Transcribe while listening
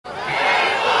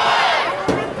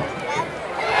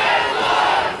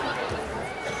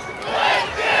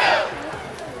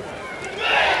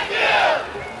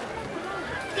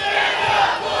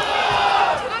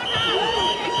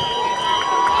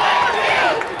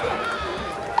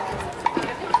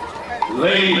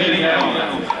Ladies and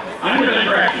gentlemen, under the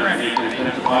direction of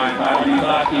Mr.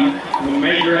 Bobby, who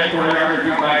major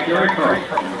choreography by Gary Curry,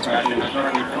 fashion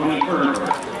instructor Tony Ferber,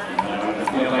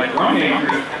 feels like drum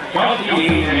major Chelsea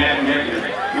Dean and Ed Victor,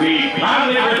 we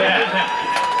proudly present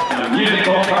the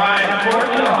musical pride of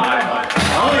Portland, Ohio,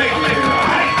 the Lakeview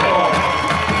High School.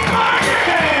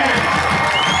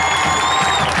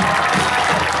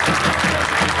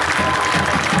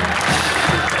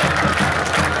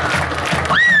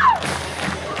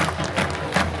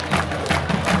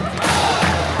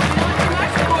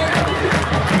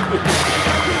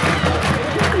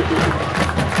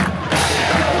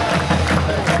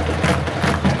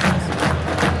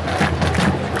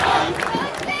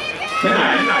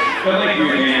 The Lakeview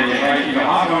Band invites you to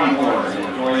hop on board and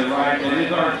enjoy the ride that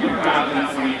is our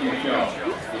 2022 show.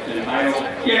 It's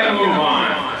entitled Get a Move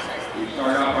On. We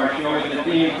start off our show with the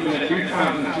theme from the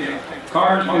 2006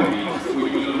 Cars movie,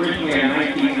 which was originally a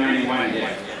 1991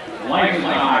 hit, Life is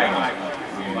a Highway.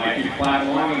 We invite you to clap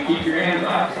along and keep your hands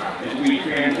up as we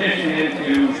transition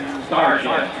into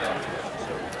Starships.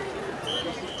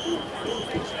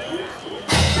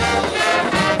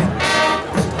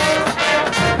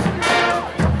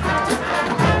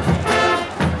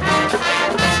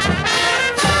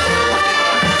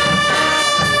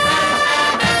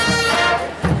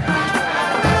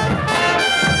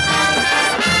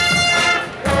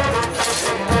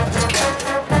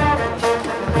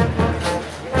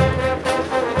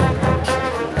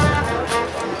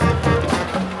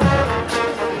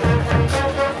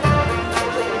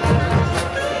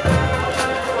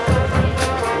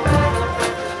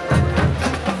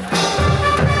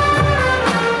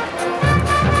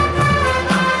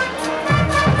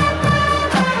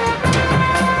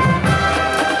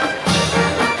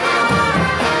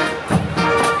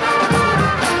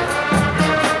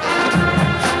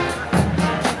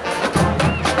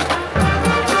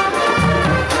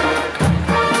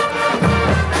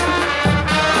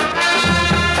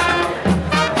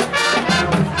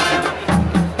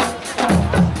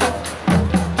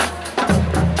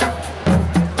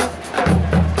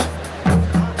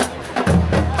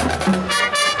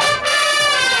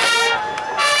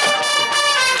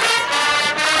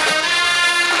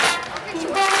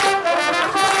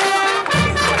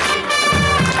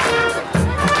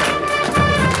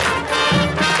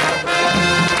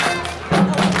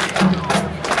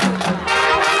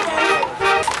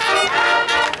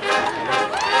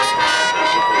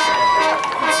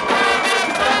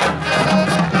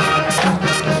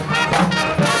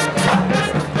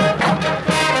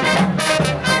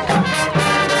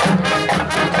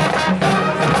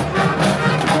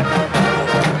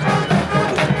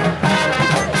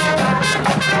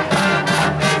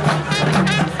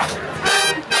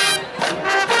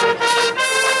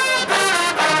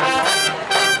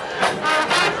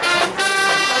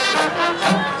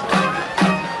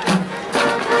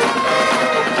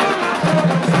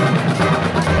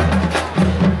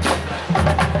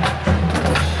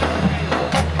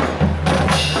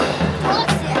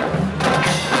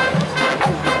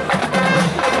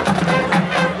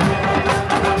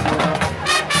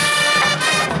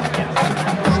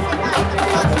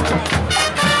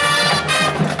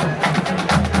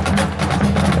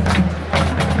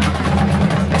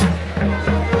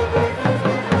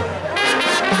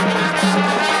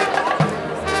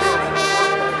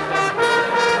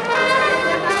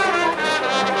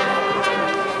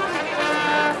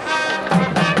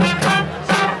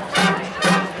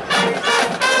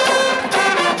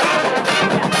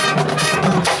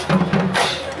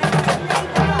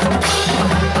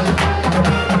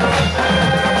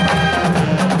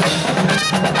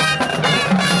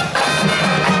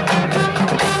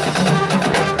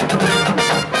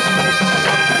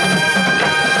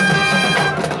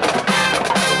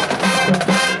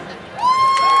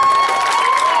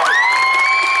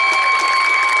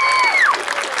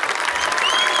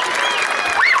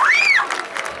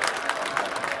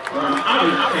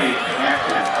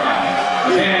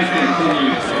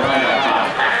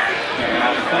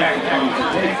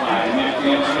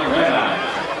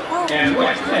 And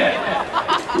what's this?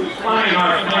 Who's flying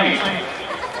our plane?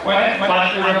 Well, that's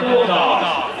Lakeview Bulldog.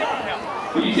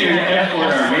 He's here to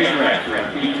escort our major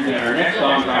extra featured in our next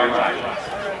song,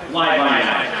 Live Band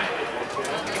Night.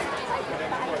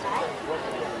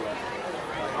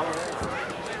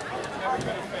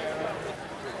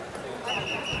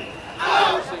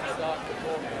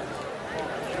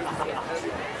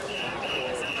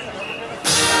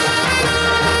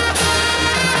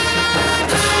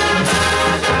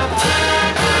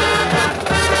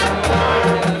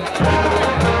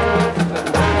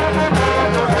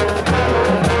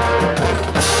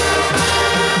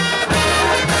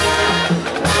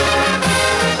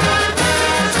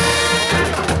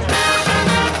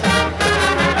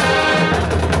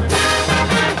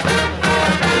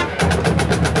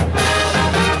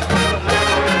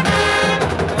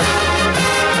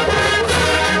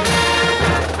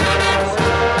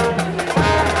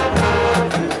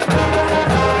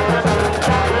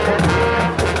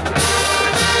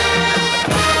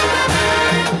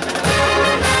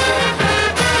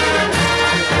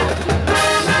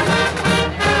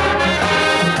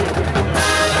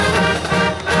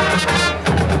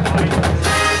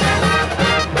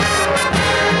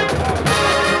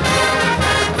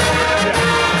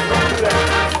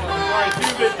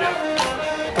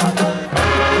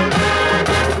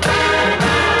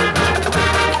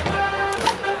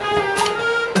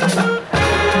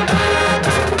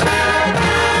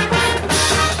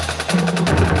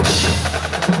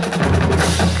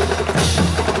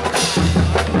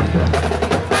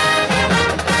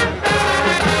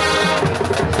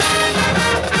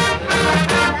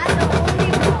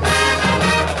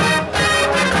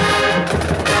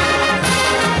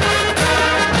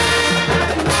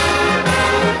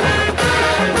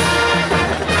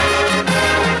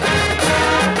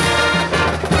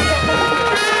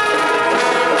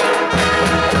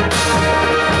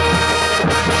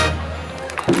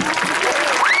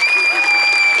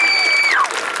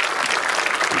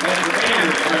 As the band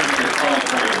returns to call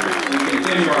train, we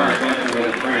continue our adventure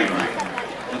with a train ride.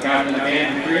 Look out for the band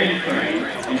to create a train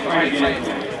and try to get it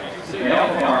moving. With the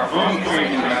help of our own train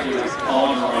conductor,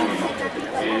 runnin.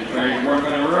 And train work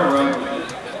on the railroad with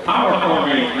this powerful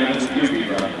arrangement of the Doobie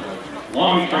Brothers.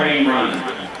 Long train running.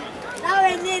 Now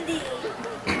we're nearly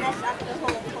mess up the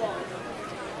whole pole.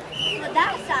 For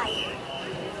that side.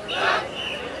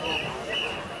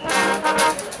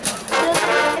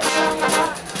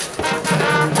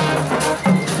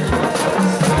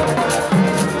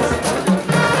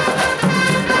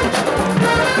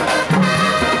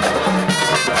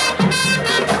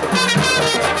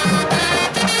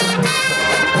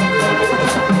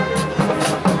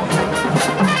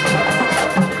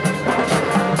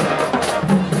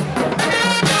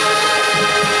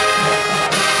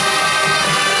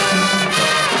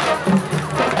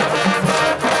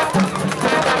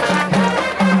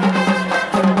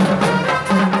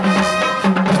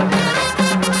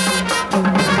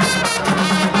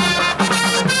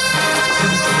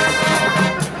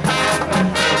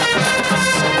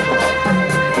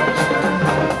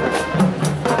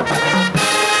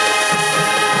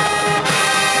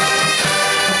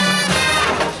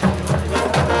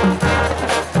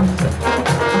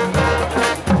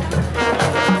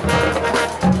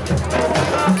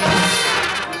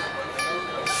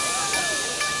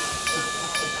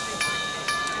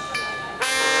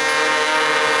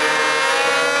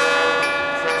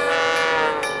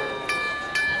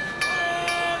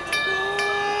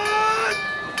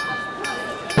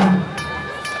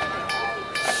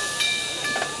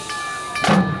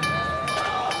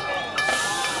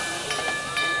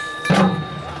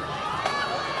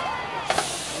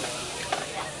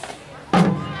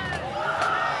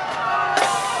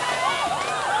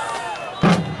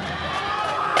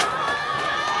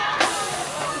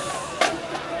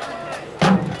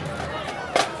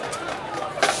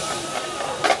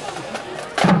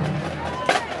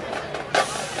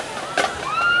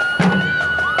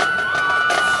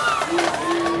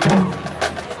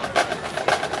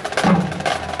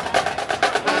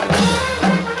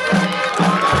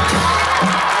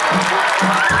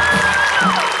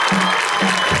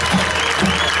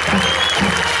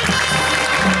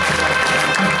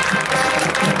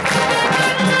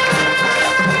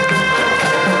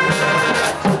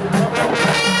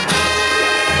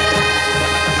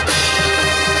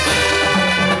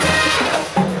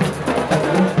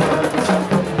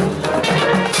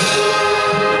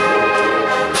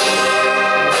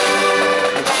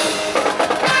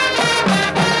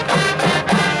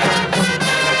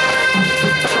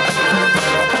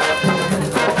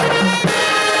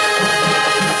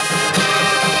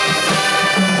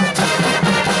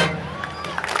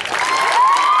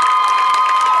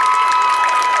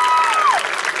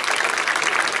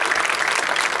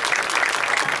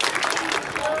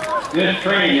 This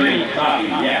train isn't stopping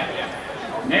yet.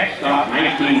 Next stop,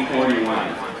 1941,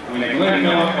 when the Glen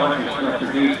Miller Orchestra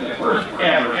produced the first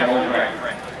ever gold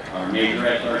record. Our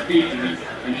majorettes are featured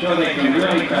and show they can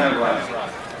really cut it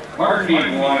right. Pardon me,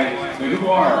 boys, but who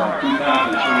are our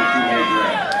 2022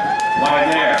 majorettes? Why,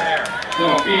 there,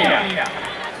 Sophia,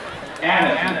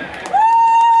 Addison,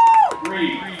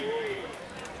 Reed,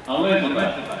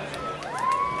 Elizabeth,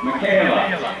 Michaela,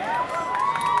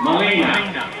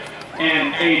 Melina,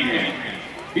 and Adrian.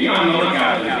 Be on the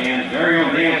lookout for the band's very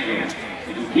own dance room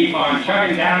as we keep on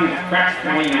chugging down track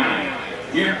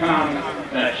 29. Here comes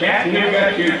the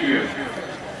Chattanooga choo-choo.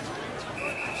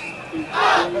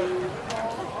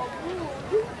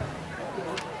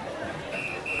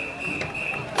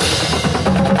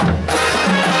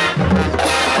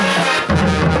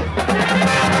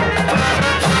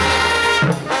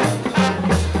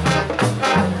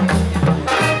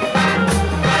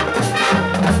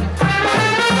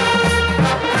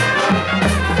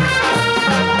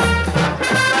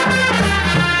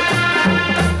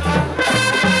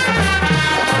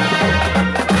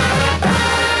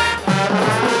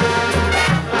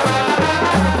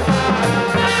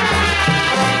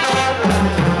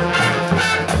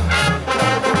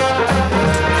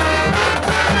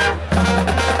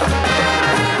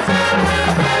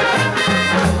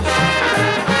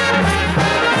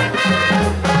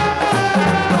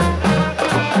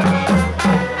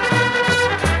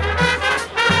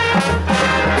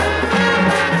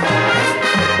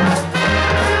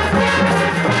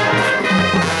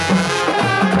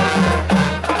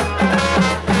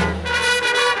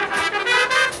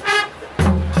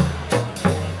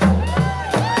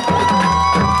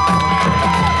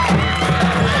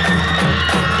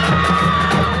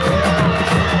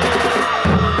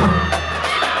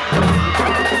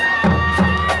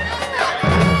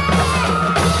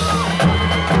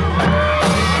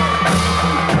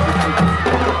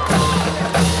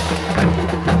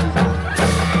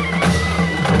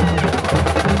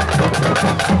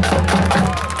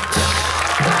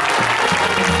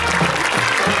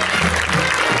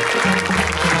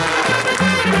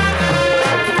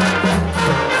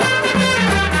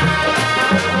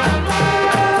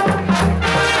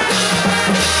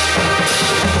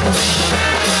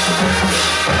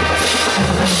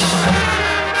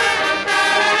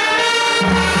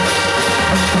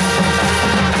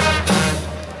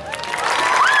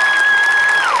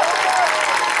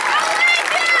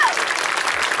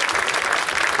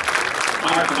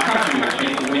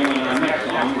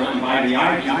 the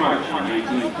Ides of March in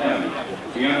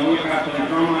 1970. Be on the lookout for the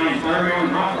drumline stereo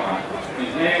and hot rod,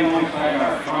 as they, alongside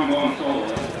our trombone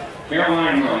soloist,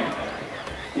 Caroline Roy,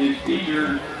 is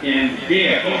featured in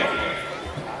Vehicle.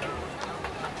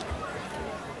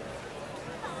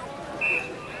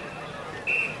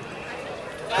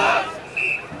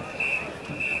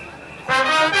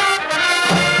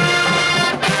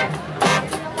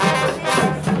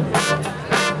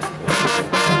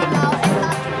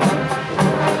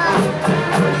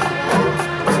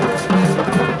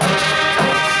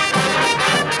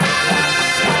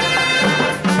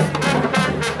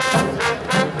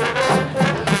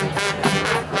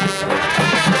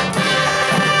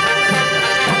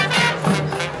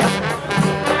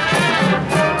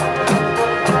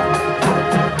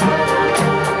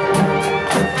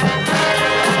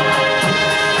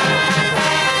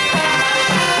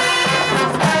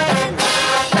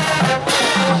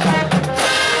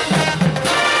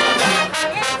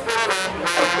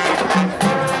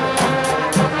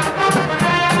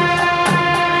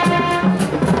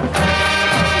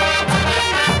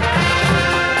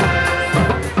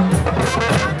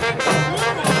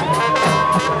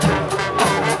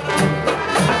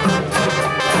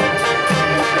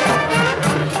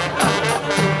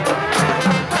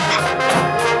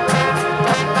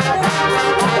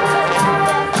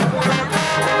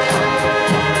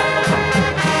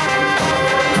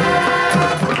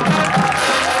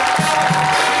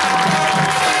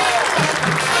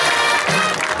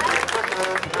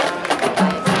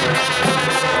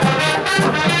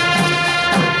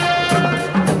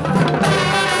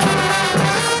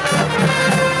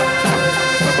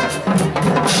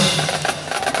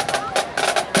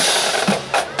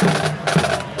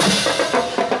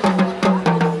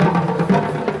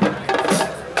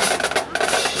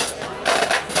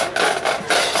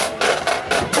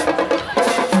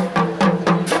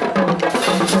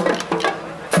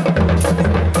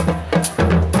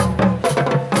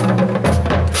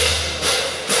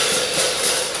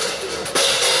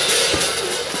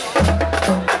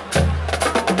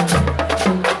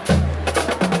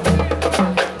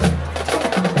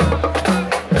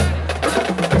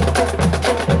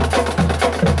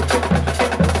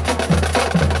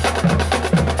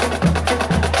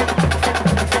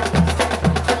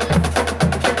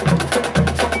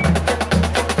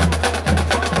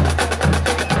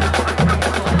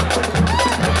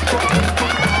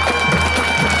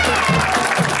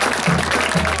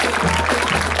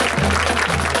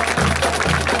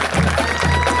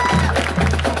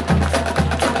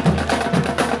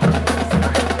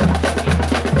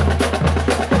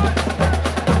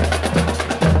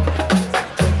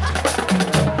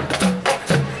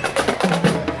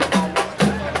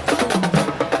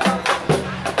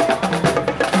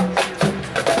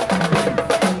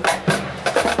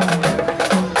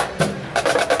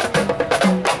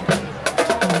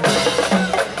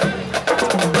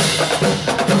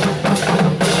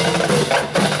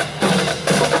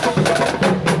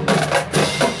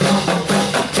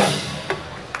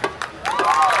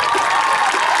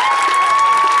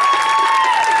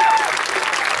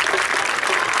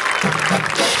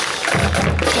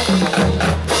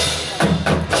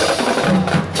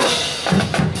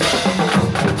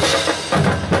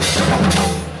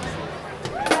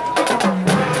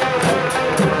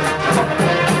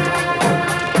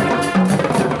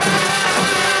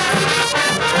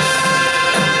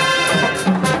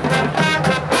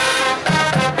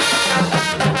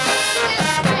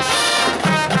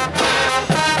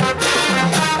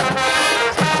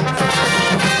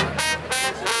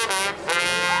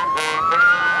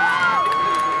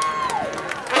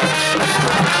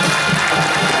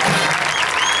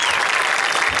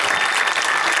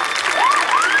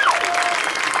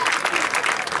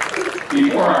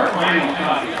 Before our final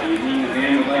stop this evening, the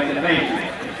band would like to thank you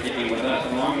for sticking with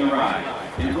us along the ride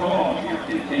and for all of your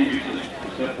continued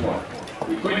support.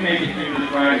 We couldn't make it through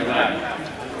this ride without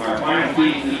you. Our final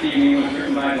piece this evening was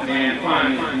written by the band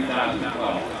Fun in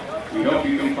 2012. We hope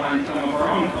you can find some of our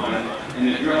own fun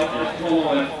in the drill as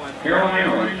soloists Caroline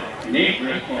Roach, Nate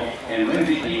Driscoll, and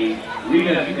Lindsay Dean lead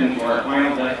us into our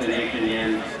final destination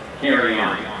in Carry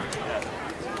On.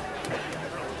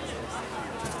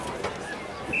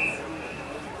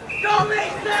 Go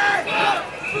Mason!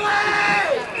 Play!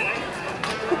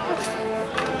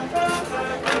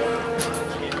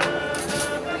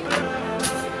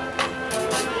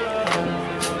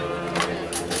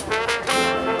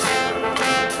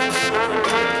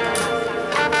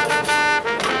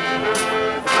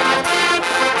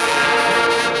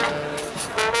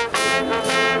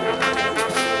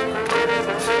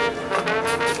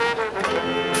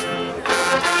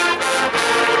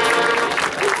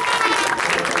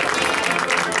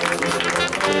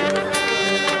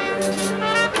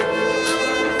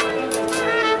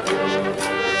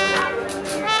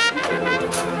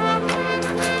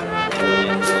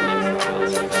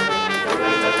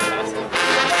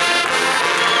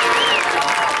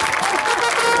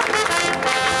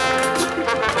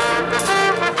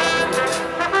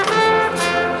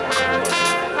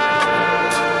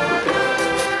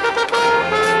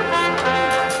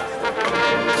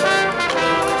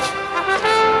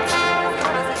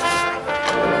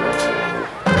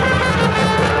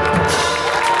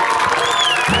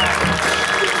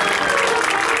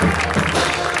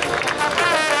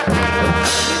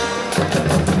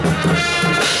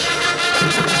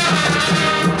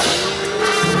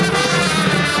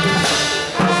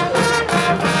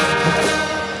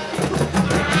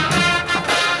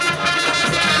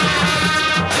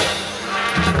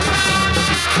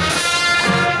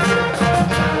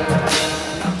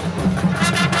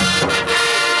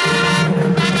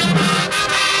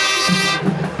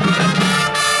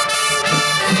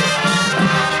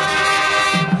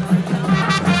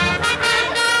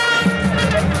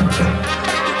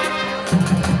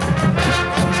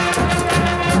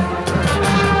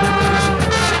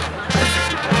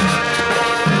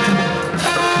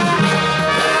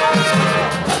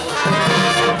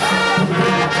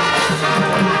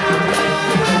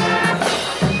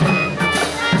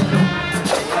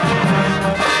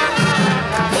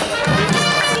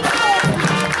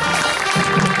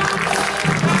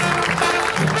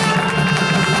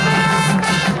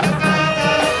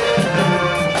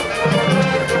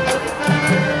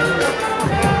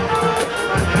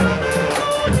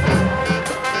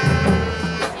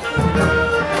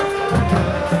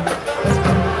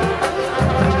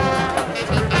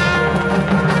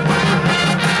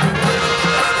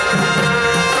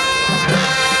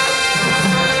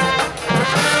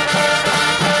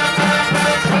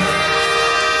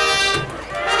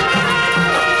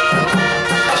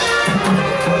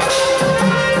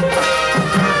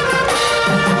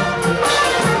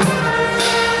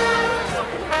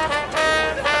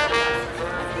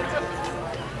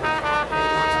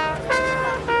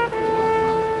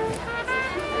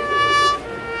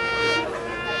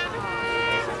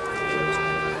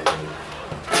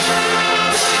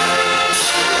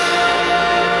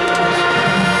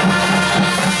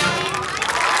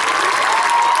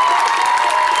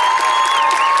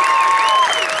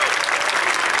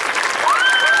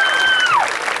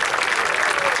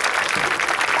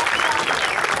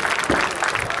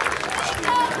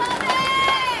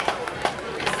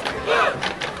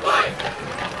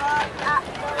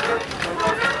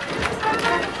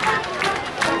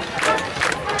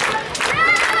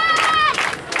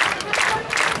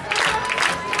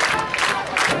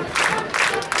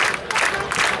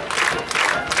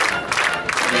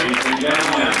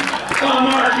 gentlemen, the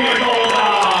Lakeview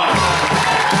Bulldog!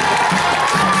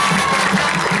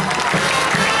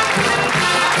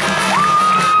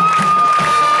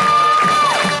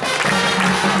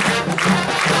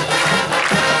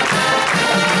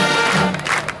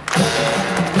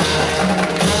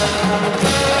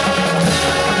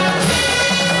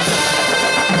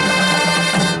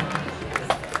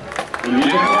 The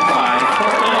musical side,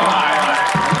 Portland, Ohio,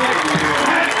 Lakeview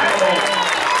High School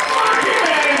Marching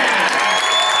Band!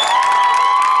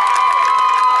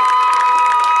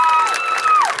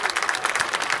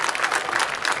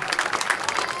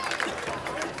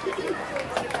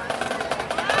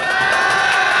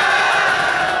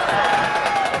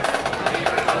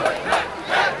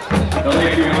 The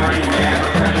Lakeview Marching Band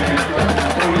professional instructor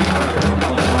Tony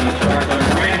Level 1 instructor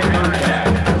Randy Burnett,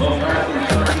 low wrestling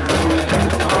instructor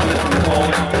Thomas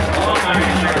Nicole, all-time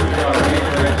instructors are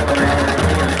Richard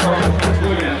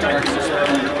student instructor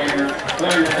Sterling Wainer,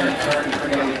 clarinet instructor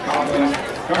Kelly Coughlin,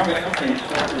 trumpet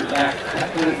instructor Zach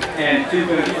Heston, and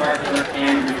tuba instructor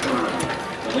Andrew Furman.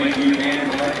 The Lakeview Band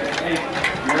would like to thank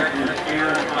directors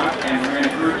Aaron Hunt and Miranda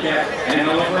Burchett and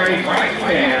the LaBrae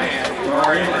Band Night for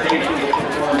our invitation to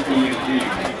perform to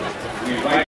you.